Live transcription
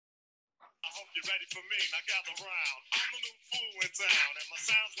hope you're ready for me. Now gather round. I'm the new fool in town, and my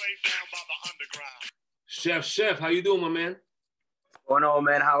sound's laid down by the underground. Chef, how you doing, my man? Going on,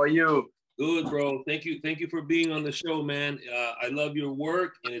 man? How are you? Good, bro. Thank you for being on the show, man. I love your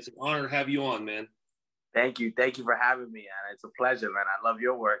work, and it's an honor to have you on, man. Thank you for having me, man. It's a pleasure, man. I love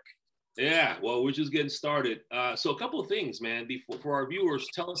your work. Yeah, well, we're just getting started. So a couple of things, man. For our viewers,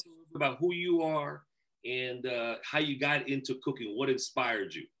 tell us a little bit about who you are and how you got into cooking. What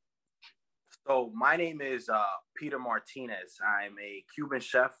inspired you? So my name is Peter Martinez. I'm a Cuban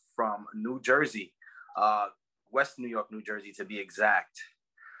chef from New Jersey, West New York, New Jersey, to be exact.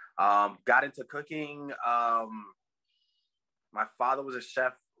 Got into cooking. My father was a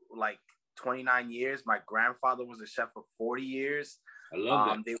chef like 29 years. My grandfather was a chef for 40 years. I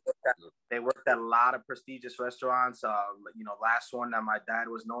love that. They worked at a lot of prestigious restaurants. Last one that my dad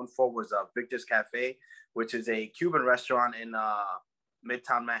was known for was Victor's Cafe, which is a Cuban restaurant in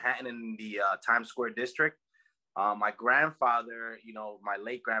Midtown Manhattan in the Times Square district. My grandfather, my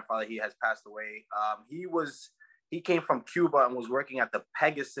late grandfather, he has passed away. He came from Cuba and was working at the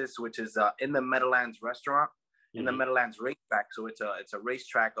Pegasus, which is in the Meadowlands restaurant, in the Meadowlands racetrack. So it's a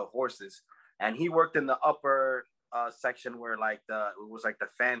racetrack of horses. And he worked in the upper section where it was the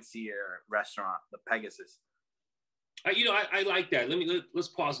fancier restaurant, the Pegasus. I like that. Let's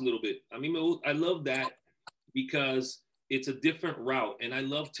pause a little bit. I mean, I love that because it's a different route, and I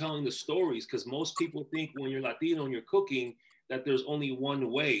love telling the stories because most people think when you're Latino and you're cooking that there's only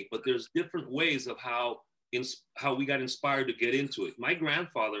one way, but there's different ways of how we got inspired to get into it. My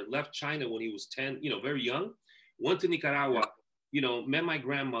grandfather left China when he was 10, very young, went to Nicaragua. Met my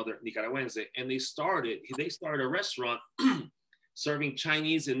grandmother, Nicaraguense, and they started a restaurant serving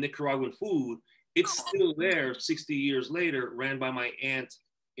Chinese and Nicaraguan food. It's still there 60 years later, ran by my aunt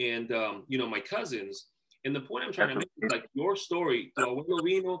and, my cousins. And the point I'm trying to make is like your story, tu abuelo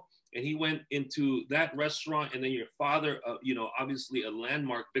vino, and he went into that restaurant, and then your father, obviously a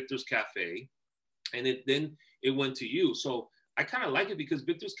landmark, Victor's Cafe, and then it went to you. So I kind of like it because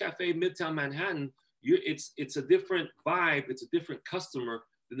Victor's Cafe, Midtown Manhattan, it's a different vibe, it's a different customer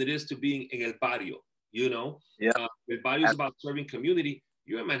than it is to being in El Barrio, Yeah. El Barrio is about serving community.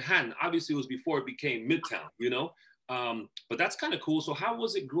 You're in Manhattan. Obviously, it was before it became Midtown, but that's kind of cool. So how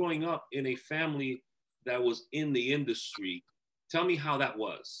was it growing up in a family that was in the industry? Tell me how that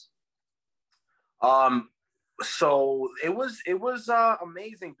was. So it was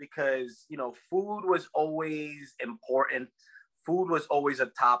amazing because, food was always important. Food was always a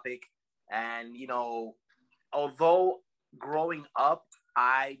topic. And, although growing up,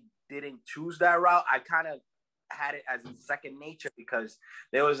 I didn't choose that route, I kind of had it as a second nature because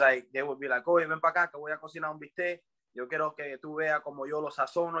they would be like, oye, ven pa' acá que voy a cocinar un bistec. Yo quiero que tú veas como yo lo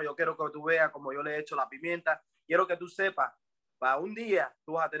sazono. Yo quiero que tú veas como yo le echo la pimienta. Quiero que tú sepas, para un día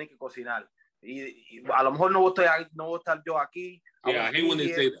tú vas a tener que cocinar. Y a lo mejor no voy a estar yo aquí. Yeah, I hate when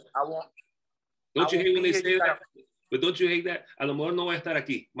they say that. Don't you hate when they say that? But don't you hate that? A lo mejor no voy a estar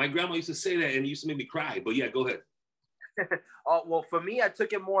aquí. My grandma used to say that and it used to make me cry. But yeah, go ahead. Well, for me, I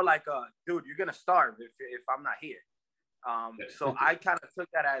took it more like, dude, you're going to starve if I'm not here. So I kind of took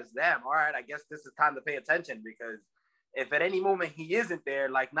that as them. All right, I guess this is time to pay attention because if at any moment he isn't there,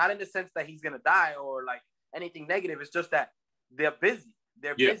 like not in the sense that he's going to die or like anything negative, it's just that they're busy.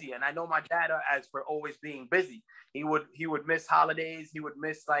 They're busy. And I know my dad as for always being busy. He would miss holidays. He would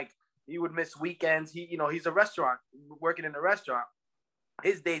miss weekends. He's a restaurant, working in a restaurant.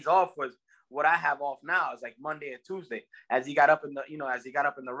 His days off was what I have off now is like Monday and Tuesday. As he got up in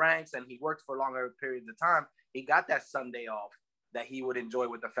the ranks and he worked for longer periods of time, he got that Sunday off that he would enjoy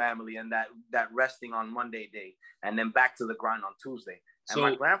with the family and that resting on Monday day and then back to the grind on Tuesday. And so,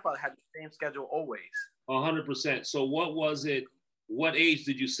 my grandfather had the same schedule always. 100%. So what was it? What age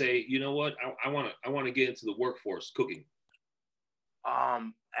did you say, you know what, I want to get into the workforce cooking?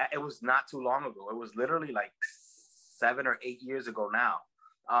 It was not too long ago. It was literally like 7 or 8 years ago now.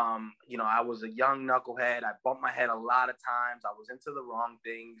 I was a young knucklehead. I bumped my head a lot of times. I was into the wrong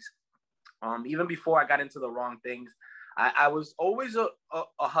things. Even before I got into the wrong things, I was always a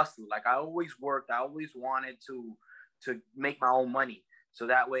hustler. Like I always worked. I always wanted to make my own money. So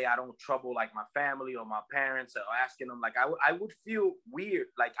that way I don't trouble like my family or my parents or asking them. Like I would feel weird.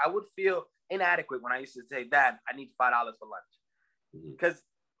 Like I would feel inadequate when I used to say, Dad, I need $5 for lunch. Because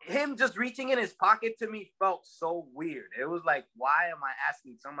him just reaching in his pocket to me felt so weird. It was like, why am I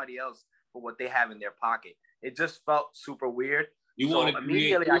asking somebody else for what they have in their pocket? It just felt super weird. You want to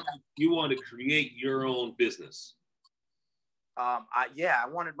create your own business. I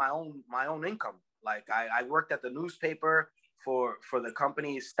wanted my own income. Like I worked at the newspaper for the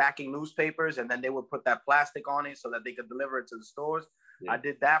company stacking newspapers, and then they would put that plastic on it so that they could deliver it to the stores. Yeah. I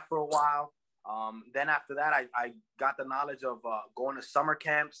did that for a while. Then after that, I got the knowledge of going to summer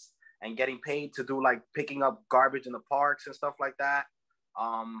camps and getting paid to do like picking up garbage in the parks and stuff like that.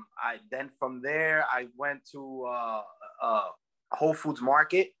 I then from there I went to Whole Foods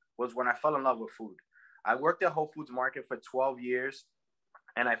Market was when I fell in love with food. I worked at Whole Foods Market for 12 years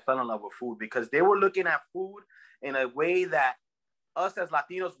and I fell in love with food because they were looking at food in a way that us as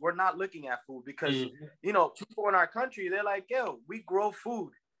Latinos, we're not looking at food because, you know, people in our country, they're like, yo, we grow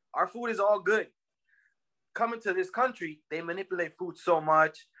food. Our food is all good. Coming to this country, they manipulate food so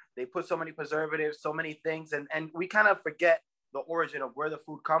much. They put so many preservatives, so many things. And we kind of forget the origin of where the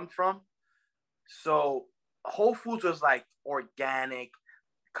food comes from. So Whole Foods was like organic,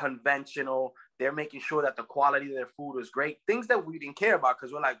 conventional. They're making sure that the quality of their food was great. Things that we didn't care about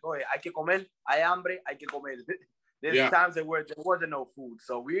because we're like, oh, hay que comer, hay hambre, hay que comer. There's times there wasn't no food.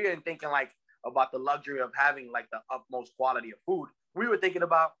 So we weren't thinking like about the luxury of having like the utmost quality of food. We were thinking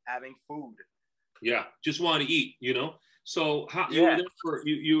about having food. Yeah, just want to eat, you know. So how you were there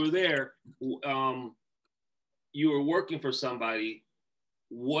you were there, you were working for somebody.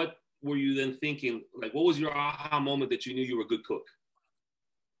 What were you then thinking? Like, what was your aha moment that you knew you were a good cook?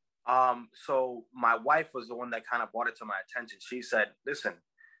 So my wife was the one that kind of brought it to my attention. She said, listen,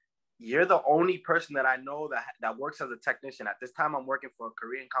 you're the only person that I know that works as a technician. At this time, I'm working for a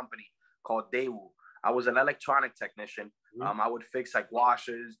Korean company called Daewoo. I was an electronic technician. I would fix like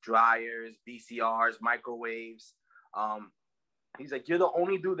washers, dryers, VCRs, microwaves. He's like, you're the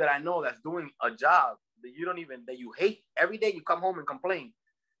only dude that I know that's doing a job that you hate. Every day you come home and complain,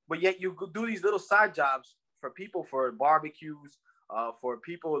 but yet you do these little side jobs for people, for barbecues, for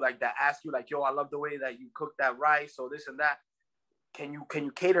people like that ask you like, yo, I love the way that you cook that rice or this and that. Can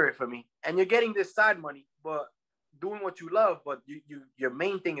you cater it for me? And you're getting this side money, but doing what you love, but your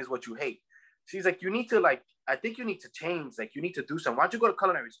main thing is what you hate. She's like, I think you need to change. Like, you need to do something. Why don't you go to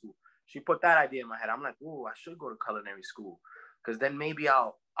culinary school? She put that idea in my head. I'm like, oh, I should go to culinary school because then maybe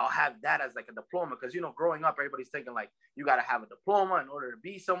I'll have that as like a diploma. Because, you know, growing up, everybody's thinking like you got to have a diploma in order to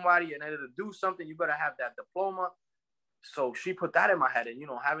be somebody. In order to do something, you got to have that diploma. So she put that in my head. And, you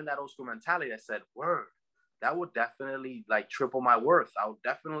know, having that old school mentality, I said, word, that would definitely like triple my worth. I would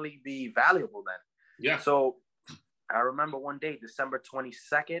definitely be valuable then. Yeah. So I remember one day, December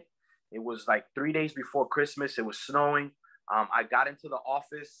 22nd, it was like 3 days before Christmas. It was snowing. I got into the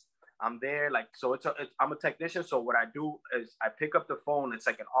office. I'm there. Like, so I'm a technician. So what I do is I pick up the phone. It's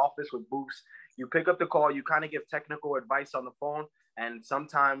like an office with booths. You pick up the call. You kind of give technical advice on the phone. And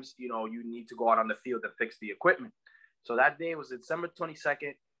sometimes, you know, you need to go out on the field to fix the equipment. So that day was December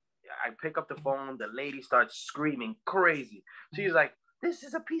 22nd. I pick up the phone. The lady starts screaming crazy. She's like, this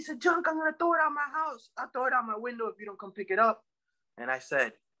is a piece of junk. I'm going to throw it out my house. I'll throw it out my window if you don't come pick it up. And I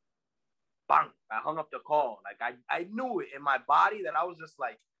said, bang, I hung up the call. Like I knew it in my body that I was just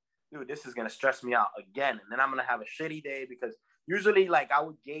like, dude, this is going to stress me out again. And then I'm going to have a shitty day because usually like I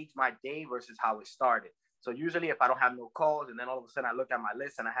would gauge my day versus how it started. So usually if I don't have no calls and then all of a sudden I look at my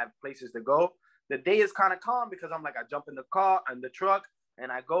list and I have places to go, the day is kind of calm because I'm like, I jump in the car and the truck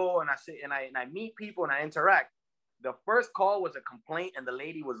and I go and I sit and I meet people and I interact. The first call was a complaint and the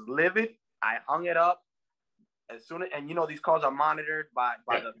lady was livid. I hung it up. As soon as, and you know, these calls are monitored by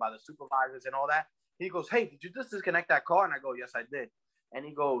the supervisors and all that. He goes, hey, did you just disconnect that call? And I go, yes, I did. And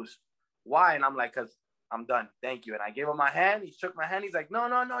he goes, why? And I'm like, because I'm done. Thank you. And I gave him my hand. He shook my hand. He's like, no,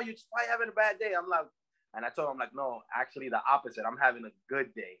 you're just probably having a bad day. I'm like, and I told him, like, no, actually the opposite. I'm having a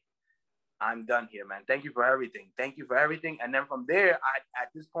good day. I'm done here, man. Thank you for everything. Thank you for everything. And then from there, at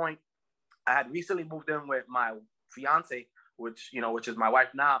this point, I had recently moved in with my fiance, which is my wife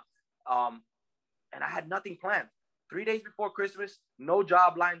now. And I had nothing planned. 3 days before Christmas, no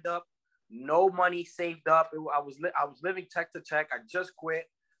job lined up, no money saved up. I was living check to check. I just quit.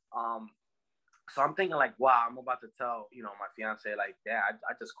 So I'm thinking like, wow, I'm about to tell, you know, my fiance like, yeah,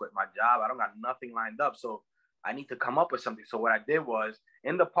 I just quit my job. I don't got nothing lined up. So I need to come up with something. So what I did was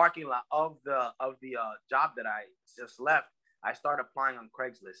in the parking lot of the job that I just left, I started applying on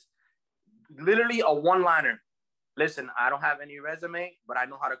Craigslist. Literally a one-liner. Listen, I don't have any resume, but I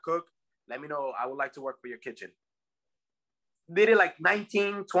know how to cook. Let me know. I would like to work for your kitchen. Did it like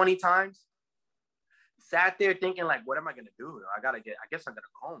 19, 20 times. Sat there thinking like, what am I going to do? I guess I'm going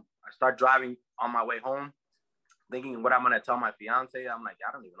to go home. I start driving on my way home, thinking what I'm going to tell my fiance. I'm like,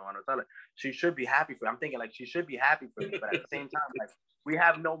 I don't even know what to tell her. She should be happy for me. I'm thinking like, she should be happy for me. But at the same time, like, we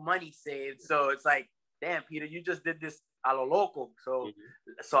have no money saved. So it's like, damn, Peter, you just did this a lo loco.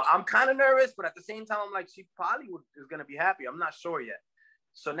 So I'm kind of nervous, but at the same time, I'm like, she probably is going to be happy. I'm not sure yet.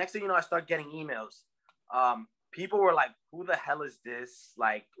 So next thing you know, I start getting emails. People were like, who the hell is this?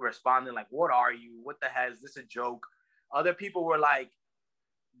 Like responding like, what are you? What the hell? Is this a joke? Other people were like,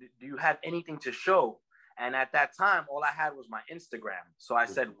 do you have anything to show? And at that time, all I had was my Instagram. So I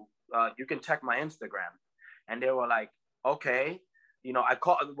said, you can check my Instagram. And they were like, okay. You know, I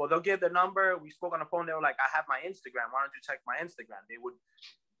called, well, they'll give their number. We spoke on the phone. They were like, I have my Instagram. Why don't you check my Instagram? They would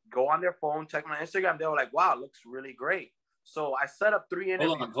go on their phone, check my Instagram. They were like, wow, it looks really great. So I set up 3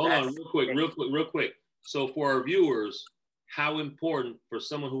 interviews. Hold on, real quick. So for our viewers, how important for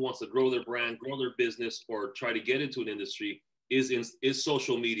someone who wants to grow their brand, grow their business, or try to get into an industry is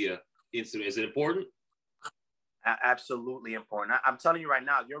social media? Is it important? Absolutely important. I'm telling you right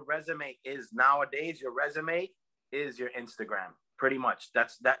now, your resume is nowadays, your resume is your Instagram. Pretty much.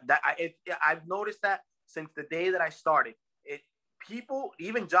 I've noticed that since the day that I started. People,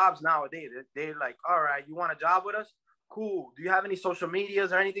 even jobs nowadays, they're like, all right, you want a job with us? Cool. Do you have any social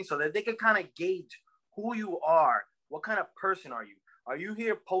medias or anything so that they can kind of gauge who you are? What kind of person are you? Are you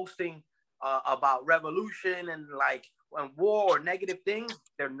here posting about revolution and like war or negative things?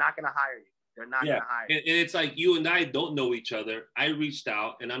 They're not going to hire you. They're not going to hire you. And it's like you and I don't know each other. I reached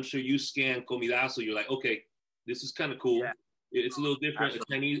out, and I'm sure you scanned Comidazo. You're like, okay, this is kind of cool. Yeah. It's a little different.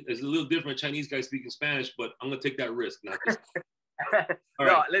 It's a little different Chinese guy speaking Spanish, but I'm going to take that risk.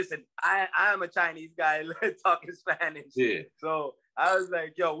 No, listen, I am a Chinese guy talking Spanish. Yeah. So I was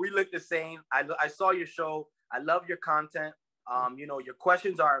like, yo, we look the same. I saw your show. I love your content. You know, your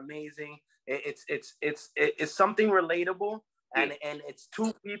questions are amazing. It's something relatable, and it's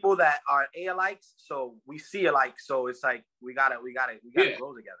two people that are alikes, so we see alike. So it's like we gotta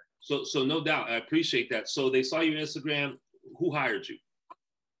grow together. So no doubt, I appreciate that. So they saw your Instagram. Who hired you?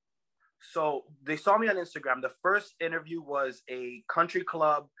 So they saw me on Instagram. The first interview was a country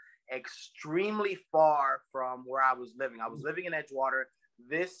club extremely far from where I was living. I was living in Edgewater.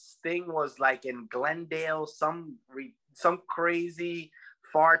 This thing was like in Glendale, some crazy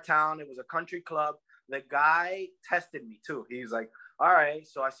far town. It was a country club. The guy tested me too. He's like, all right,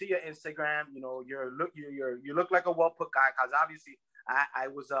 so I see your Instagram. You know, you look like a well-put guy, because obviously I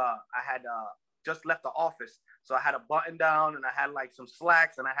had just left the office. So I had a button down, and I had like some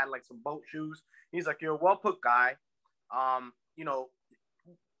slacks, and I had like some boat shoes. He's like, you're a well-put guy. You know,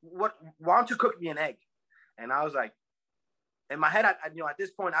 why don't you cook me an egg? And I was like, in my head, you know, at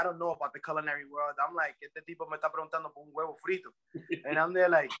this point, I don't know about the culinary world. I'm like, este tipo me está preguntando por un huevo frito. And I'm there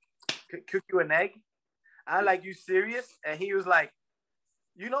like, cook you an egg? I'm like, you serious? And he was like,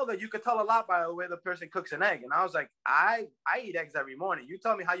 you know that you could tell a lot by the way the person cooks an egg. And I was like, I eat eggs every morning. You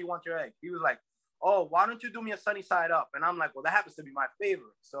tell me how you want your egg. He was like, oh, why don't you do me a sunny side up? And I'm like, well, that happens to be my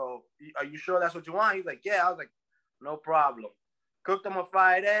favorite. So are you sure that's what you want? He's like, yeah. I was like, no problem. Cooked him a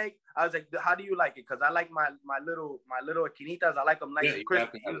fried egg. I was like, how do you like it? Because I like my little esquinitas. I like them nice and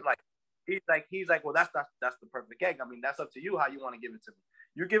crispy. He's like, well, that's the perfect egg. I mean, that's up to you how you want to give it to me.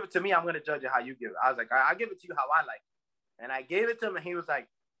 You give it to me, I'm gonna judge it how you give it. I was like, I'll give it to you how I like it. And I gave it to him, and he was like,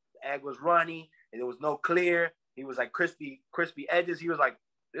 the egg was runny, and there was no clear. He was like crispy edges. He was like,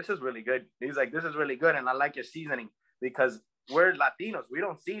 this is really good. He's like, this is really good, and I like your seasoning, because we're Latinos. We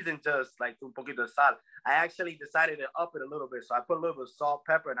don't season just like un poquito de sal. I actually decided to up it a little bit. So I put a little bit of salt,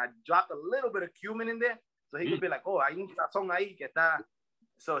 pepper, and I dropped a little bit of cumin in there. So he could be like, oh, hay un sazón ahí que está.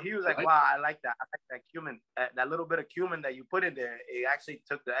 So he was like, wow, I like that. I like that cumin. That little bit of cumin that you put in there, it actually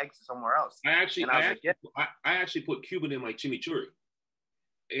took the eggs somewhere else. I actually put cumin in my chimichurri.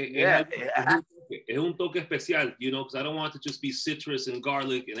 Yeah. Es un toque especial, you know, because I don't want it to just be citrus and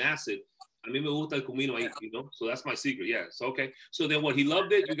garlic and acid. A mí me gusta el comino ahí, you know? So that's my secret, yeah. So, okay. So then what, he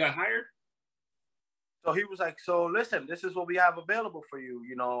loved it? You got hired? So he was like, so listen, this is what we have available for you,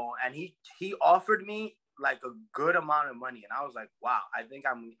 you know? And he offered me like a good amount of money. And I was like, wow, I think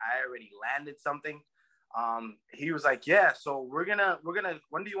I already landed something. He was like, yeah, so we're gonna,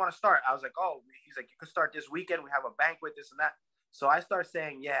 when do you want to start? I was like, oh, he's like, you could start this weekend. We have a banquet, this and that. So I start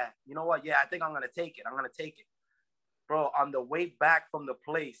saying, yeah, you know what? Yeah, I think I'm going to take it. Bro, on the way back from the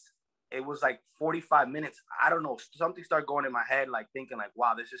place, it was like 45 minutes. I don't know. Something started going in my head, like thinking like,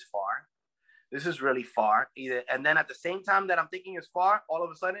 wow, this is far. This is really far. And then at the same time that I'm thinking it's far, all of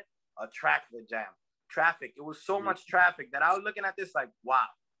a sudden, a traffic jam. Traffic. It was so much traffic that I was looking at this like, wow.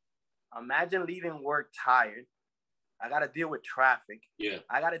 Imagine leaving work tired. I got to deal with traffic. Yeah.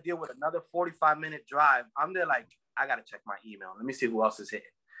 I got to deal with another 45-minute drive. I'm there like, I got to check my email. Let me see who else is hitting.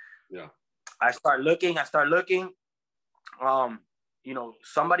 Yeah. I start looking. You know,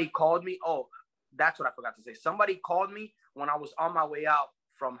 somebody called me. Oh, that's what I forgot to say. Somebody called me when I was on my way out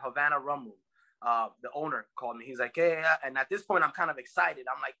from Havana Rum Room. The owner called me. He's like, hey, and at this point, I'm kind of excited.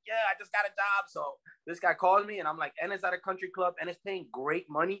 I'm like, yeah, I just got a job. So this guy called me, and I'm like, and it's at a country club, and it's paying great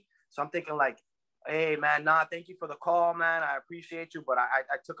money. So I'm thinking like, hey, man, nah, thank you for the call, man. I appreciate you, but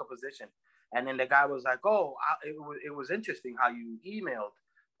I took a position. And then the guy was like, oh, it was interesting how you emailed.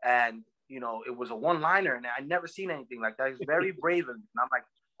 And, you know, it was a one-liner, and I never seen anything like that. He's very brave. And I'm like,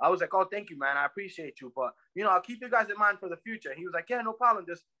 I was like, oh, thank you, man. I appreciate you. But, you know, I'll keep you guys in mind for the future. He was like, yeah, no problem.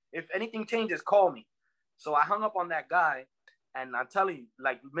 Just if anything changes, call me. So I hung up on that guy. And I'm telling you,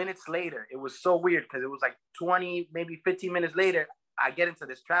 like minutes later, it was so weird because it was like 20, maybe 15 minutes later, I get into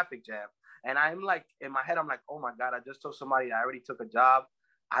this traffic jam. And I'm like, in my head, I'm like, oh my God, I just told somebody I already took a job.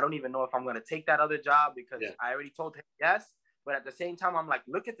 I don't even know if I'm going to take that other job because I already told him yes. But at the same time, I'm like,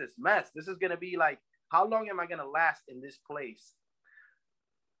 look at this mess. This is going to be like, how long am I going to last in this place?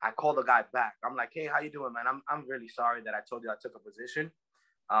 I call the guy back. I'm like, hey, how you doing, man? I'm really sorry that I told you I took a position.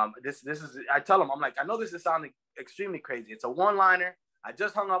 This is, I tell him, I'm like, I know this is sounding extremely crazy. It's a one-liner. I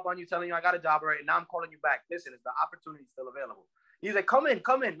just hung up on you telling you I got a job right now. I'm calling you back. Listen, is the opportunity still available? He's like, come in.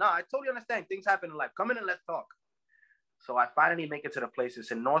 No, I totally understand. Things happen in life. Come in and let's talk. So I finally make it to the place.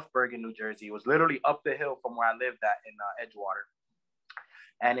 It's in North Bergen, New Jersey. It was literally up the hill from where I lived at in Edgewater.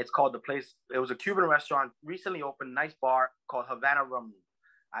 And it's called the place. It was a Cuban restaurant, recently opened, nice bar called Havana Rum Room.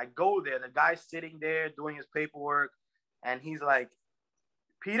 I go there. The guy's sitting there doing his paperwork. And he's like,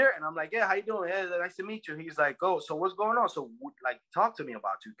 Peter? And I'm like, yeah, how you doing? Yeah, nice to meet you. He's like, oh, so what's going on? So like, talk to me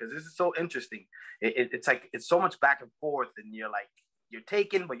about you, because this is so interesting. It's like, it's so much back and forth, and you're like, you're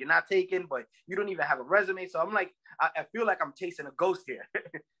taken, but you're not taken, but you don't even have a resume. So I'm like, I feel like I'm chasing a ghost here.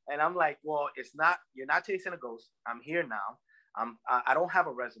 And I'm like, well, it's not, you're not chasing a ghost. I'm here now. I don't have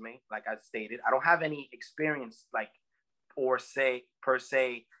a resume, like I stated. I don't have any experience, like, or say, per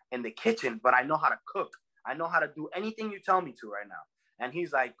se, in the kitchen, but I know how to cook. I know how to do anything you tell me to right now. And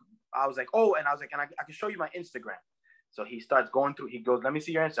he's like, I was like, oh, and I was like, and I can show you my Instagram. So he starts going through, he goes, let me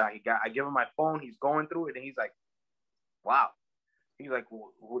see your Instagram. I give him my phone. He's going through it. And he's like, wow. He's like,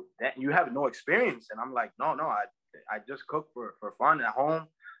 well, you have no experience. And I'm like, no, I just cook for fun at home.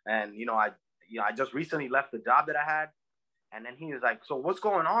 And, I just recently left the job that I had. And then he was like, so what's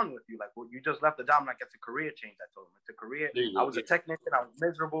going on with you? Like, well, you just left the job. I'm like, it's a career change. I told him it's a career. I was a technician. I was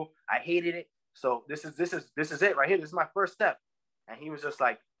miserable. I hated it. So this is it right here. This is my first step. And he was just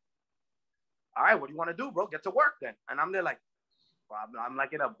like, all right, what do you want to do, bro? Get to work then. And I'm there like, well, I'm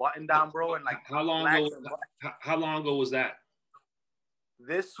like in a button down, bro. And like, how long ago was that?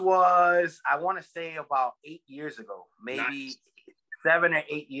 This was, I want to say about 8 years ago, maybe nice. 7 or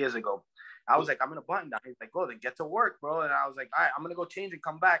 8 years ago. I was like, I'm in a button down. He's like, go, then get to work, bro. And I was like, all right, I'm going to go change and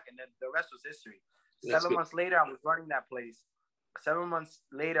come back. And then the rest was history. That's 7 months later, I was running that place. 7 months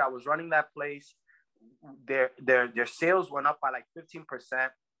later, I was running that place. Their sales went up by like 15%.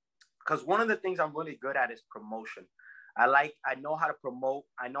 Because one of the things I'm really good at is promotion. I know how to promote.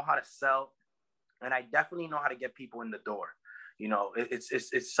 I know how to sell. And I definitely know how to get people in the door.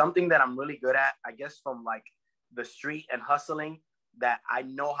 It's something that I'm really good at, I guess, from like the street and hustling, that I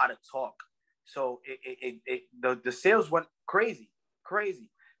know how to talk. So the sales went crazy.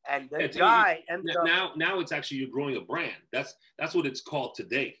 And the guy ended up, now it's actually, you're growing a brand. That's what it's called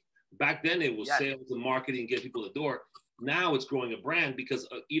today. Back then it was sales and marketing, get people in the door. Now it's growing a brand because,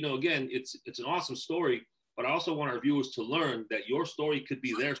 again, it's an awesome story, but I also want our viewers to learn that your story could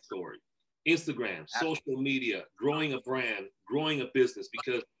be their story. Instagram, social media, growing a brand, growing a business,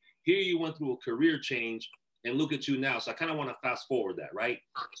 because here you went through a career change and look at you now. So I kind of want to fast forward that, right?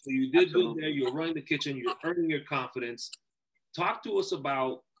 So you did good there. You're running the kitchen. You're earning your confidence. Talk to us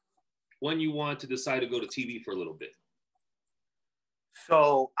about when you wanted to decide to go to TV for a little bit.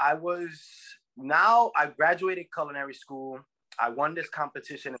 So I graduated culinary school. I won this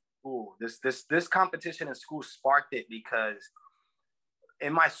competition in school. This competition in school sparked it because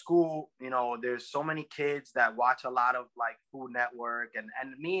in my school, there's so many kids that watch a lot of like Food Network, and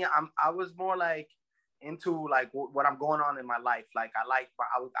me, I was more like into like what I'm going on in my life. Like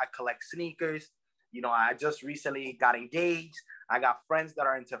I collect sneakers. I just recently got engaged. I got friends that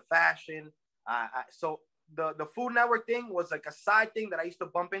are into fashion. So the Food Network thing was like a side thing that I used to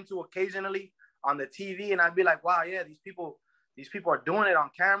bump into occasionally on the TV, and I'd be like, wow, yeah, these people are doing it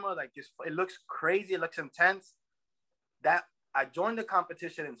on camera. Like it looks crazy. It looks intense. That I joined the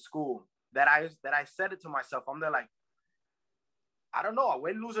competition in school. That I said it to myself. I'm there like, I don't know. I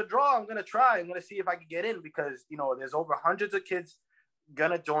win, lose, or draw. I'm gonna try. I'm gonna see if I can get in, because there's over hundreds of kids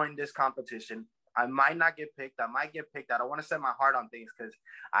gonna join this competition. I might not get picked. I might get picked. I don't want to set my heart on things because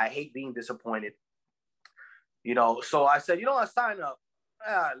I hate being disappointed. So I said, I sign up.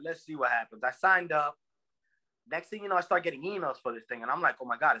 Let's see what happens. I signed up. Next thing you know, I start getting emails for this thing, and I'm like, oh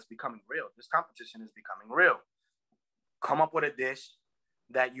my God, it's becoming real. This competition is becoming real. Come up with a dish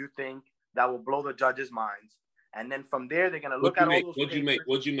that you think that will blow the judges' minds. And then from there, they're going to look at all those papers.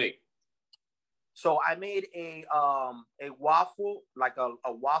 What'd you make? So I made a waffle, like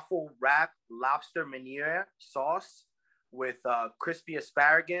a waffle wrap lobster meuniere sauce with crispy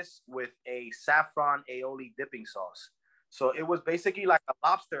asparagus with a saffron aioli dipping sauce. So it was basically like a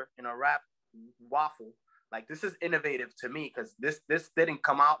lobster in a wrap waffle. Like, this is innovative to me because this didn't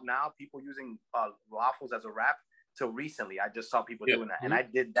come out now. People using waffles as a wrap till recently. I just saw people doing that, and I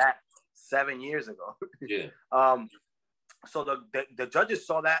did that 7 years ago. Yeah. So the judges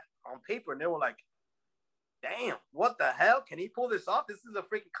saw that on paper and they were like, damn, what the hell? Can he pull this off? This is a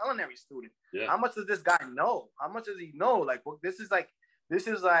freaking culinary student. Yeah. How much does this guy know? How much does he know? Like, well, this is like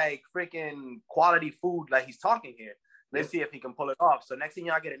freaking quality food. Like, he's talking here. Let's see if he can pull it off. So next thing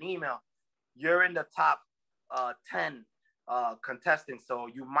you know, I get an email. You're in the top 10 contestants. So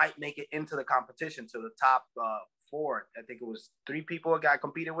you might make it into the competition to the top 4. I think it was 3 people a guy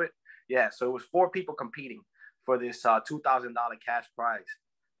competed with. Yeah. So it was 4 people competing for this $2,000 cash prize.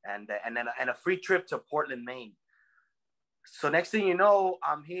 And then a free trip to Portland, Maine. So next thing you know,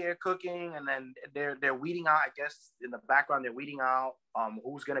 I'm here cooking, and then they're weeding out. I guess in the background they're weeding out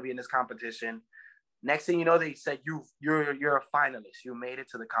who's gonna be in this competition. Next thing you know, they said you're a finalist. You made it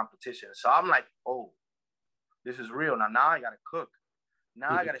to the competition. So I'm like, oh, this is real. Now I gotta cook. Now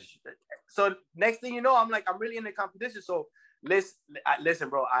I gotta. So next thing you know, I'm really in the competition. So listen,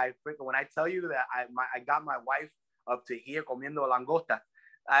 bro. When I tell you that I got my wife up to here comiendo langosta.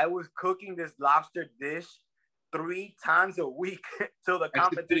 I was cooking this lobster dish 3 times a week till the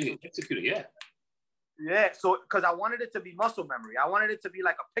competition. Executed, yeah. Yeah, so because I wanted it to be muscle memory. I wanted it to be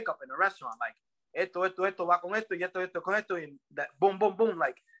like a pickup in a restaurant. Like, esto va con esto, y esto con esto, and that boom, boom, boom.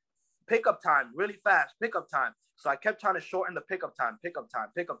 Like, pickup time, really fast, pickup time. So I kept trying to shorten the pickup time.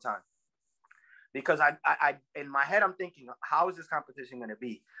 Because I in my head, I'm thinking, how is this competition going to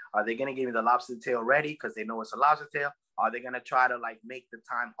be? Are they going to give me the lobster tail ready because they know it's a lobster tail? Are they going to try to like make the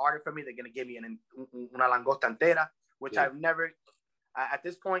time harder for me? They're going to give me una langosta entera, which I've never, at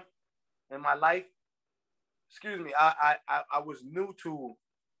this point in my life, I was new to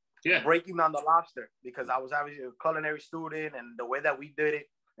breaking down the lobster because I was obviously a culinary student, and the way that we did it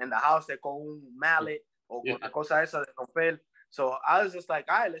in the house, con un mallet or con la cosa esa de romper. So I was just like,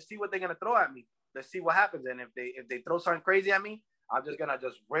 all right, let's see what they're going to throw at me. Let's see what happens. And if they throw something crazy at me, I'm just going to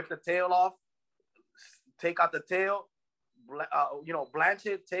just rip the tail off, take out the tail, blanch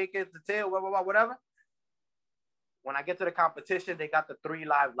it, take it, the tail, whatever. When I get to the competition, they got the 3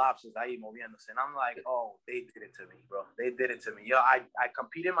 live lobsters ahí moviéndose. And I'm like, oh, they did it to me, bro. They did it to me. Yo, I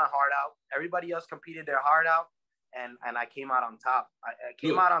competed my heart out. Everybody else competed their heart out. And I came out on top. I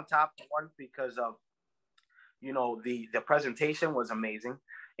came out on top, one, because of, the presentation was amazing.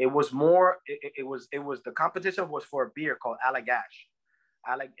 It was more, the competition was for a beer called Allagash.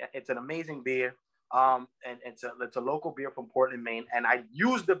 It's an amazing beer. And it's a local beer from Portland, Maine. And I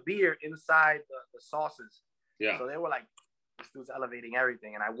used the beer inside the sauces. Yeah. So they were like, this dude's elevating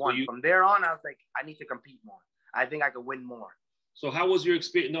everything. And I won. So from there on, I was like, I need to compete more. I think I could win more. So how was your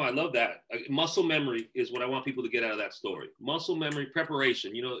experience? No, I love that. Muscle memory is what I want people to get out of that story. Muscle memory,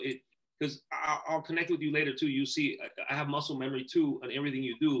 preparation, because I'll connect with you later too. You see, I have muscle memory too on everything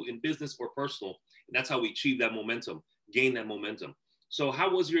you do in business or personal. And that's how we achieve that momentum, gain that momentum. So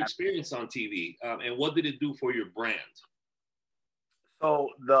how was your experience on TV? And what did it do for your brand? So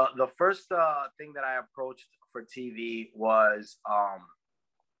the first thing that I approached for TV was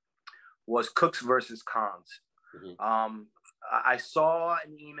Cooks versus Cons. Mm-hmm. I saw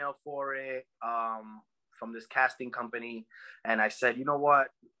an email for it from this casting company, and I said, you know what?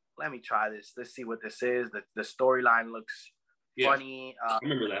 Let me try this. Let's see what this is. The storyline looks funny. I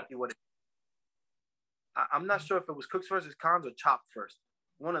remember that. I'm not sure if it was Cooks versus Cons or Chopped first.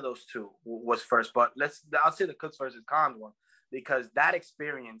 One of those two was first, but I'll say the Cooks versus Cons one, because that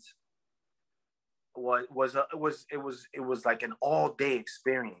experience was like an all-day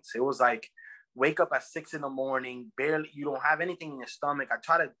experience. It was like wake up at 6 a.m, barely, you don't have anything in your stomach. I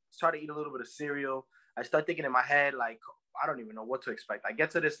try to eat a little bit of cereal. I start thinking in my head, like, I don't even know what to expect. I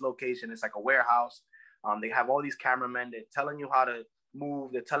get to this location, it's like a warehouse. They have all these cameramen. They're telling you how to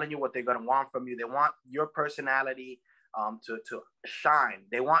move. They're telling you what they're gonna want from you. They want your personality to shine.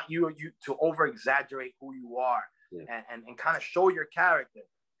 They want you to over exaggerate who you are, and kind of show your character.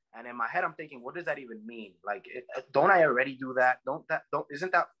 And in my head, I'm thinking, what does that even mean? Like, don't I already do that?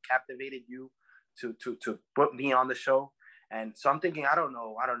 Isn't that captivated you to put me on the show? And so I'm thinking, I don't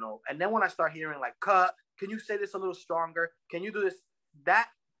know. And then when I start hearing like, cut, can you say this a little stronger? Can you do this? That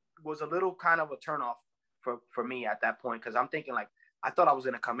was a little kind of a turnoff for me at that point. Cause I'm thinking like, I thought I was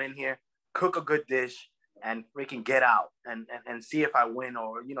going to come in here, cook a good dish, and freaking get out and see if I win,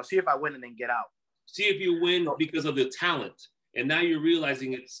 or, see if I win and then get out. See if you win because of the talent. And now you're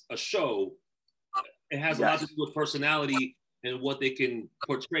realizing it's a show. It has a lot to do with personality and what they can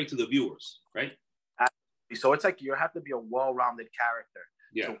portray to the viewers, right? So it's like you have to be a well-rounded character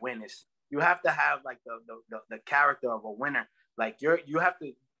to win. You have to have like the character of a winner. Like you have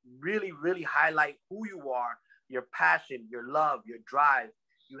to really, really highlight who you are, your passion, your love, your drive.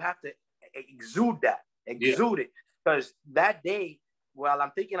 You have to exude it. Because that day, while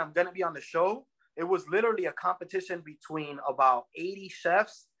I'm thinking I'm gonna be on the show, it was literally a competition between about 80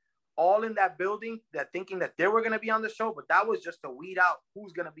 chefs, all in that building, that thinking that they were gonna be on the show, but that was just to weed out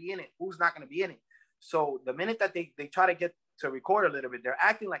who's gonna be in it, who's not gonna be in it. So the minute that they try to get to record a little bit, they're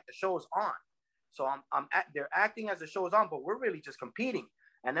acting like the show is on. So they're acting as the show is on, but we're really just competing.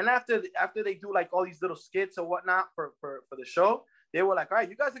 And then after they do like all these little skits or whatnot for the show, they were like, all right,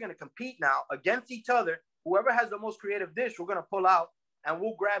 you guys are gonna compete now against each other. Whoever has the most creative dish, we're gonna pull out and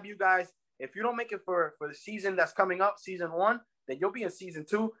we'll grab you guys. If you don't make it for the season that's coming up, season 1, then you'll be in season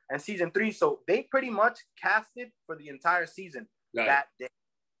 2 and season 3. So they pretty much casted for the entire season that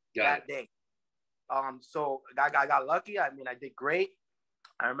day. So I got lucky. I mean, I did great.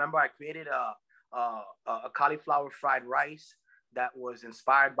 I remember I created a cauliflower fried rice that was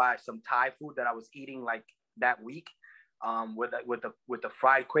inspired by some Thai food that I was eating like that week, with the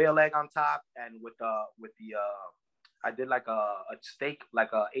fried quail egg on top, and with the I did like a steak,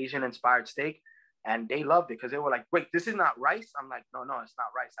 like a Asian inspired steak, and they loved it because they were like, wait, this is not rice? I'm like, no, it's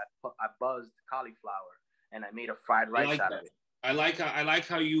not rice. I buzzed cauliflower and I made a fried rice out of it. I like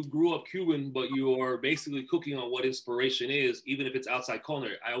how you grew up Cuban, but you are basically cooking on what inspiration is, even if it's outside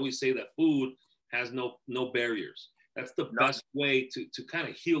culinary. I always say that food has no barriers. That's the best way to kind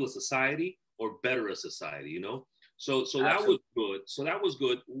of heal a society or better a society, you know? So that was good. So that was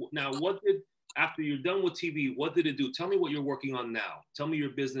good. Now, after you're done with TV, what did it do? Tell me what you're working on now. Tell me your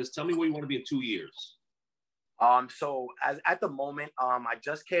business. Tell me where you want to be in 2 years. So at the moment, I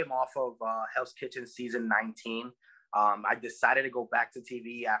just came off of Hell's Kitchen season 19. I decided to go back to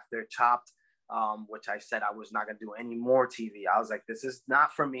TV after Chopped, which I said I was not going to do any more TV. I was like, this is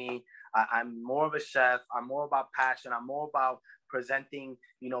not for me. I'm more of a chef. I'm more about passion. I'm more about presenting,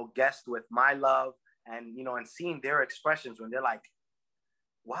 guests with my love and, and seeing their expressions when they're like,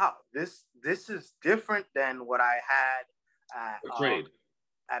 wow, this is different than what I had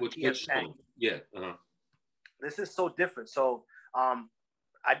at PSN. Yeah. Uh-huh. This is so different. So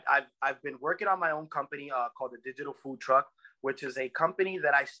I've been working on my own company called the Digital Food Truck, which is a company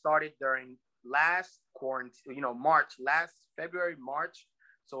that I started during last quarantine, February, March.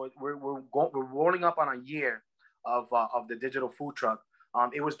 So we're rolling up on a year of the Digital Food Truck.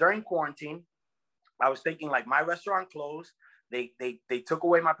 It was during quarantine. I was thinking like my restaurant closed. They took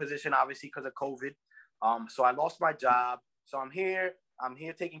away my position, obviously, because of COVID. So I lost my job. So I'm here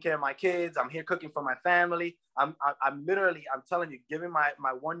taking care of my kids. I'm here cooking for my family. I'm telling you, giving my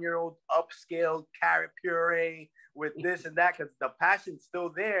 1-year-old upscale carrot puree with this and that, because the passion's still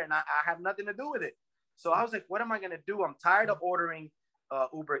there and I have nothing to do with it. So I was like, what am I going to do? I'm tired of ordering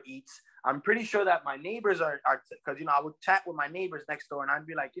Uber Eats. I'm pretty sure that my neighbors are because, I would chat with my neighbors next door and I'd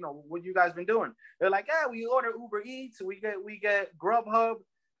be like, what you guys been doing? They're like, yeah, we order Uber Eats. We get Grubhub,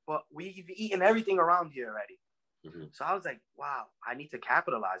 but we've eaten everything around here already. Mm-hmm. So I was like, wow, I need to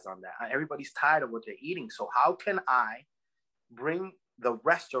capitalize on that. Everybody's tired of what they're eating. So how can I bring the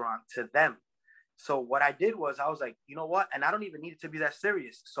restaurant to them? So what I did was I was like, you know what? And I don't even need it to be that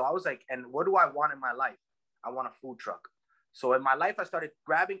serious. So I was like, and what do I want in my life? I want a food truck. So in my life, I started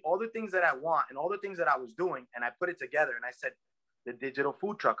grabbing all the things that I want and all the things that I was doing, and I put it together. And I said, the Digital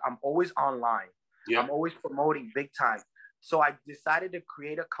Food Truck. I'm always online. Yeah. I'm always promoting big time. So I decided to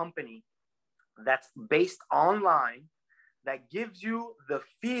create a company that's based online that gives you the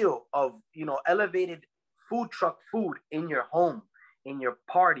feel of, elevated food truck food in your home, in your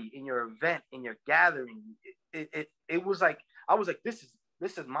party, in your event, in your gathering. It was like, I was like, this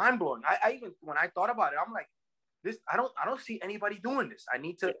is mind blowing. I even, when I thought about it, I'm like, I don't see anybody doing this. I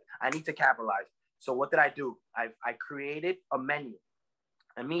need to capitalize. So what did I do? I created a menu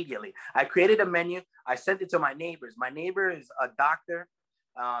immediately. I created a menu. I sent it to my neighbors. My neighbor is a doctor.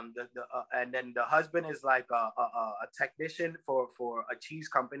 And then the husband is like a technician for a cheese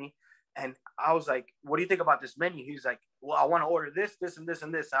company. And I was like, what do you think about this menu? He's like, well, I want to order this, this, and this,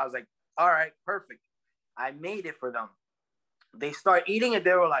 and this. I was like, all right, perfect. I made it for them. They start eating it.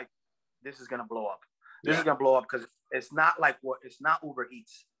 They were like, this is going to blow up. This is going to blow up because it's not Uber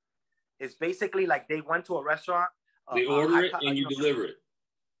Eats. It's basically like they went to a restaurant. They order it and you deliver it.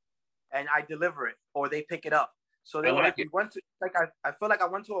 And I deliver it or they pick it up. So they were like, I feel like I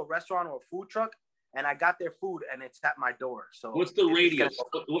went to a restaurant or a food truck and I got their food and it's at my door. So what's the radius?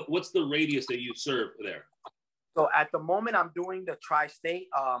 What's the radius that you serve there? So at the moment I'm doing the tri-state.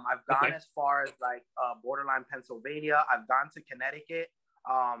 I've gone as far as like borderline Pennsylvania. I've gone to Connecticut.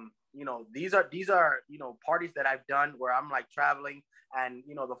 You know, these are you know, parties that I've done where I'm like traveling, and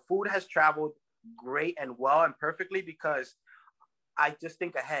you know, the food has traveled great and well and perfectly because I just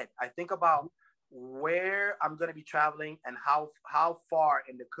think ahead. I think about where I'm going to be traveling and how far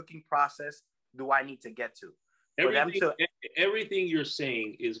in the cooking process do I need to get to for them Everything, to. everything you're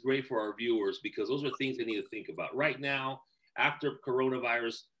saying is great for our viewers because those are things they need to think about. Right now, after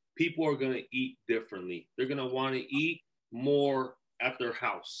coronavirus, people are going to eat differently. They're going to want to eat more at their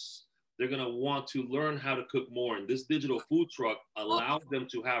house. They're going to want to learn how to cook more. And this digital food truck allows them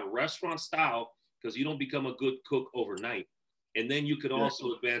to have restaurant style because you don't become a good cook overnight. And then you can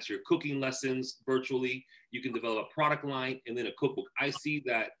also advance your cooking lessons virtually. You can develop a product line and then a cookbook. I see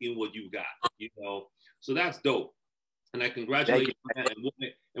that in what you got, you know. So that's dope. And I congratulate you on that.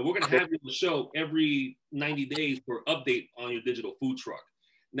 And we're going to have you on the show every 90 days for update on your digital food truck.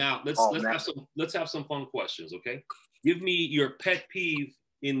 Now let's have some fun questions, okay? Give me your pet peeve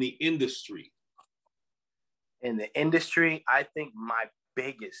in the industry. In the industry, I think my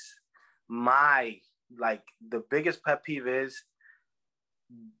like the biggest pet peeve is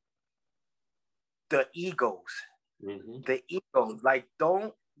the egos. Mm-hmm. The egos. Like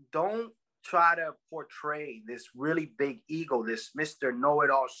don't try to portray this really big ego, this Mr.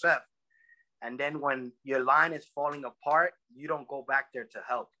 Know-it-all chef. And then when your line is falling apart, you don't go back there to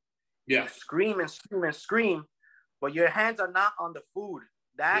help. Yeah. You scream and scream and scream, but your hands are not on the food.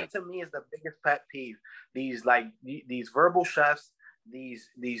 That to me is the biggest pet peeve. These verbal chefs,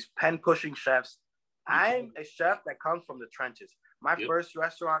 these pen pushing chefs. I'm a chef that comes from the trenches. My first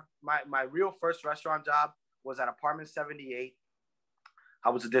restaurant, my real first restaurant job was at Apartment 78. I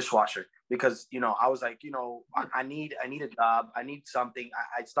was a dishwasher because, you know, I was like, you know, I need a job. I need something.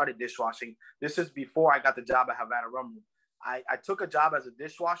 I started dishwashing. This is before I got the job at Havana Rum Room. I took a job as a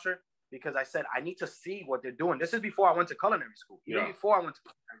dishwasher because I said, I need to see what they're doing. This is before I went to culinary school. Even before I went to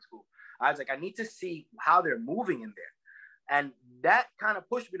culinary school, I was like, I need to see how they're moving in there. And that kind of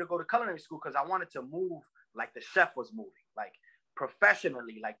pushed me to go to culinary school because I wanted to move like the chef was moving, like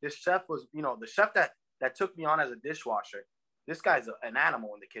professionally. Like this chef was, you know, the chef that took me on as a dishwasher. This guy's an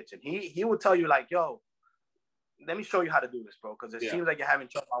animal in the kitchen. He would tell you like, yo, let me show you how to do this, bro. Because it seems like you're having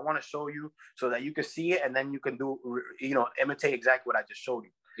trouble. I want to show you so that you can see it and then you can do, you know, imitate exactly what I just showed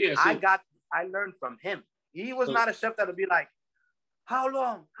you. Yeah, so I learned from him. He was not a chef that would be like, how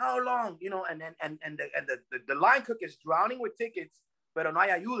long, you know, and then and the line cook is drowning with tickets, pero no hay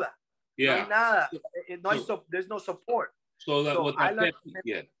ayuda. Yeah. No hay nada. There's no support. So that what I learned.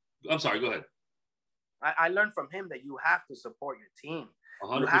 Yeah. I'm sorry. Go ahead. I learned from him that you have to support your team.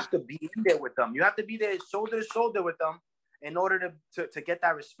 100%. You have to be in there with them. You have to be there shoulder to shoulder with them in order to get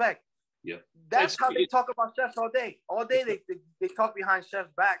that respect. Yeah, that's how they talk about chefs all day. All day they talk behind chefs'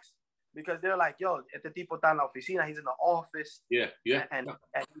 backs because they're like, yo, este tipo está en la oficina, he's in the office. Yeah. And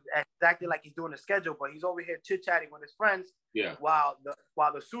exactly like he's doing a schedule, but he's over here chit-chatting with his friends. Yeah. While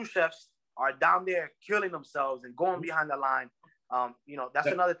the sous chefs are down there killing themselves and going behind the line. You know, that's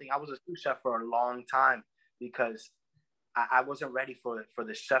another thing. I was a sous chef for a long time because I wasn't ready for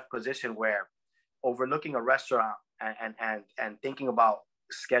the chef position where overlooking a restaurant and thinking about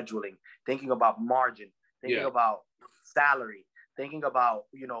scheduling, thinking about margin, thinking about salary, thinking about,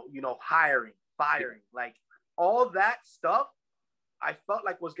 you know, hiring, firing, like all that stuff, I felt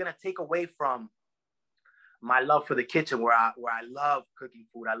like was going to take away from my love for the kitchen where I love cooking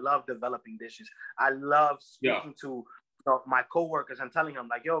food. I love developing dishes. I love speaking to my coworkers and telling them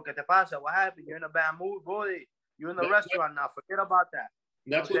like, yo, ¿qué te pasa? What happened? You're in a bad mood, boy. You're in the restaurant now. Forget about that.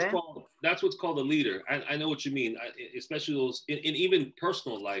 That's what's called a leader. I know what you mean, especially those in even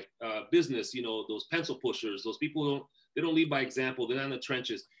personal life, business. You know, those pencil pushers, those people they don't lead by example. They're not in the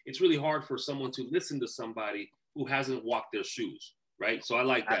trenches. It's really hard for someone to listen to somebody who hasn't walked their shoes, right? So I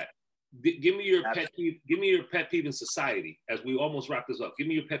like that. Give me your pet peeve. Give me your pet peeve in society. As we almost wrap this up, give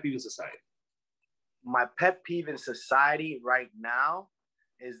me your pet peeve in society. My pet peeve in society right now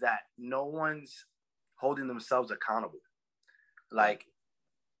is that no one's holding themselves accountable. Like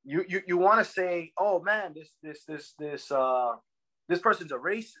you want to say, oh man, this person's a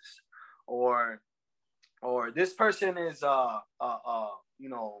racist, or this person is you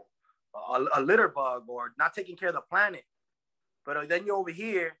know, a litter bug, or not taking care of the planet. But then you're over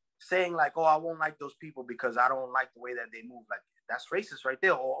here saying like, oh, I won't like those people because I don't like the way that they move. Like that's racist right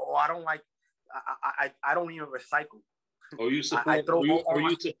there. Or I don't like. I don't even recycle. Or you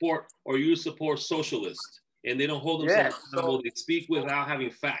support socialists, and they don't hold themselves accountable. They speak without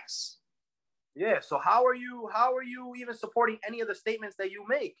having facts. Yeah. So how are you even supporting any of the statements that you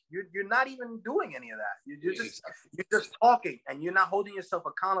make? You're not even doing any of that. You're just talking, and you're not holding yourself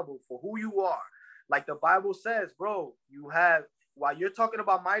accountable for who you are. Like the Bible says, bro, while you're talking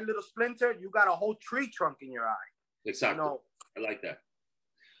about my little splinter, you got a whole tree trunk in your eye. Exactly. You know, I like that.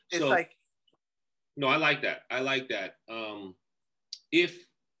 It's like, no, I like that. I like that. If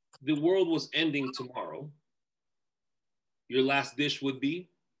the world was ending tomorrow, your last dish would be?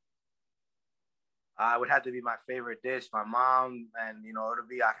 It would have to be my favorite dish. My mom, and you know, it would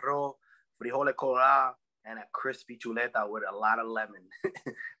be arroz, frijoles colorado, and a crispy chuleta with a lot of lemon.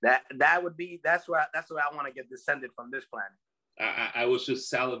 that would be. That's where I want to get descended from this planet. I was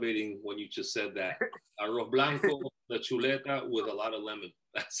just salivating when you just said that. Arroz blanco, the chuleta with a lot of lemon.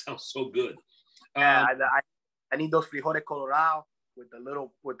 That sounds so good. Yeah, I need those frijoles colorado with the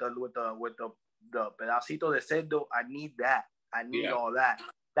pedacito de cerdo. I need that. I need all that.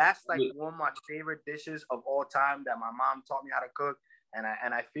 That's like one of my favorite dishes of all time that my mom taught me how to cook. And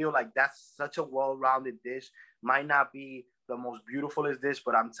I feel like that's such a well-rounded dish. Might not be the most beautifulest dish,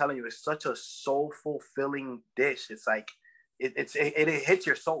 but I'm telling you, it's such a soul-fulfilling dish. It's like, it hits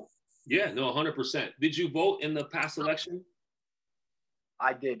your soul. Yeah, no, 100%. Did you vote in the past election?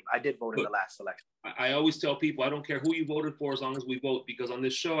 I did vote in the last election. I always tell people, I don't care who you voted for as long as we vote, because on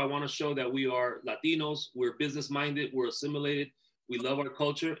this show, I want to show that we are Latinos, we're business-minded, we're assimilated, we love our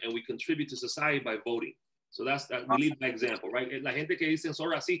culture, and we contribute to society by voting. So that's that. We lead by example, right? La gente que dicen son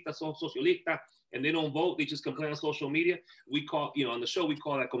racistas, son socialistas, and they don't vote, they just complain on social media. We call, you know, on the show, we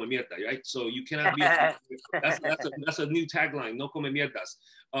call that come mierda, right? So you cannot be, that's a new tagline, no come mierdas.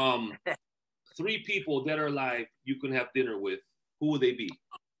 3 people that are alive you can have dinner with, who would they be?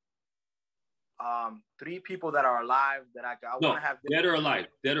 3 people that are alive that I want to have dinner dead or alive.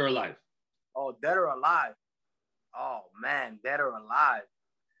 Dead or alive. Oh, dead or alive. Oh man, dead or alive.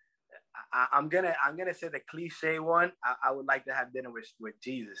 I'm gonna say the cliche one. I would like to have dinner with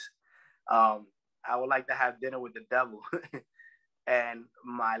Jesus. I would like to have dinner with the devil. And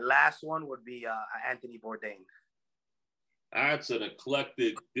my last one would be Anthony Bourdain. That's an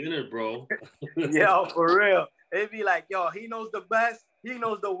eclectic dinner, bro. Yo, for real. It'd be like, yo, he knows the best, he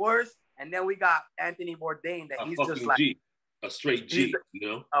knows the worst, and then we got Anthony Bourdain that he's just like G. A straight G, you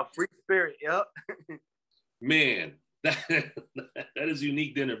know? A free spirit, yep. Man, that is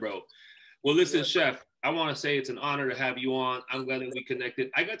unique dinner, bro. Well, listen, Chef, I want to say it's an honor to have you on. I'm glad that we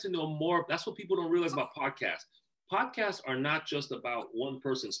connected. I got to know more. That's what people don't realize about podcasts. Podcasts are not just about one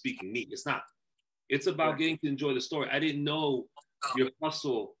person speaking me. It's not. It's about getting to enjoy the story. I didn't know your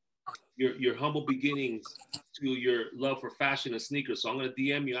hustle, your humble beginnings to your love for fashion and sneakers. So I'm going to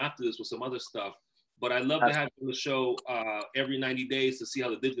DM you after this with some other stuff. But I'd love to have you on the show every 90 days to see how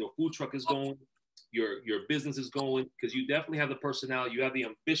the digital food truck is going, your business is going, because you definitely have the personality, you have the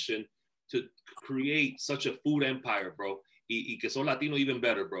ambition to create such a food empire, bro. Y que son Latino even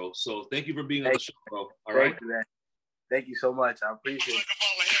better, bro. So thank you for being on the show, bro. All right? Thank you so much. I appreciate it.